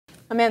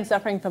A man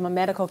suffering from a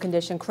medical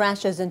condition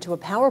crashes into a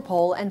power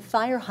pole and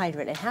fire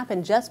hydrant. It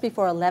happened just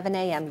before 11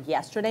 a.m.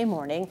 yesterday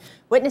morning.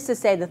 Witnesses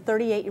say the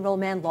 38-year-old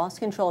man lost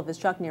control of his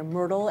truck near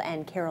Myrtle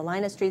and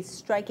Carolina Streets,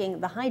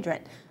 striking the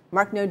hydrant.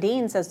 Mark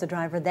Nodine says the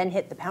driver then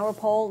hit the power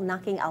pole,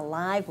 knocking a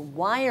live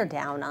wire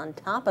down on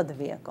top of the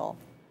vehicle.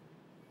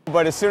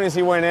 But as soon as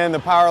he went in, the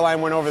power line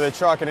went over the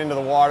truck and into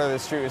the water. The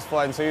street was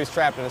flooding, so he was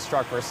trapped in his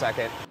truck for a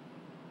second.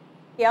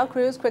 PL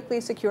crews quickly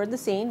secured the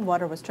scene.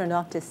 Water was turned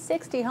off to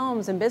 60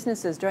 homes and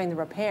businesses during the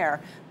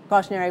repair.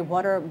 Precautionary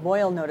water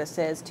boil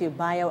notices to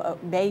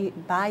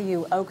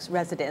Bayou Oaks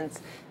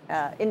residents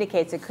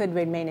indicates it could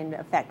remain in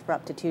effect for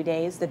up to 2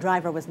 days. The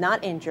driver was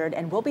not injured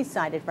and will be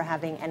cited for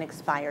having an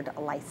expired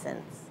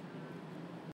license.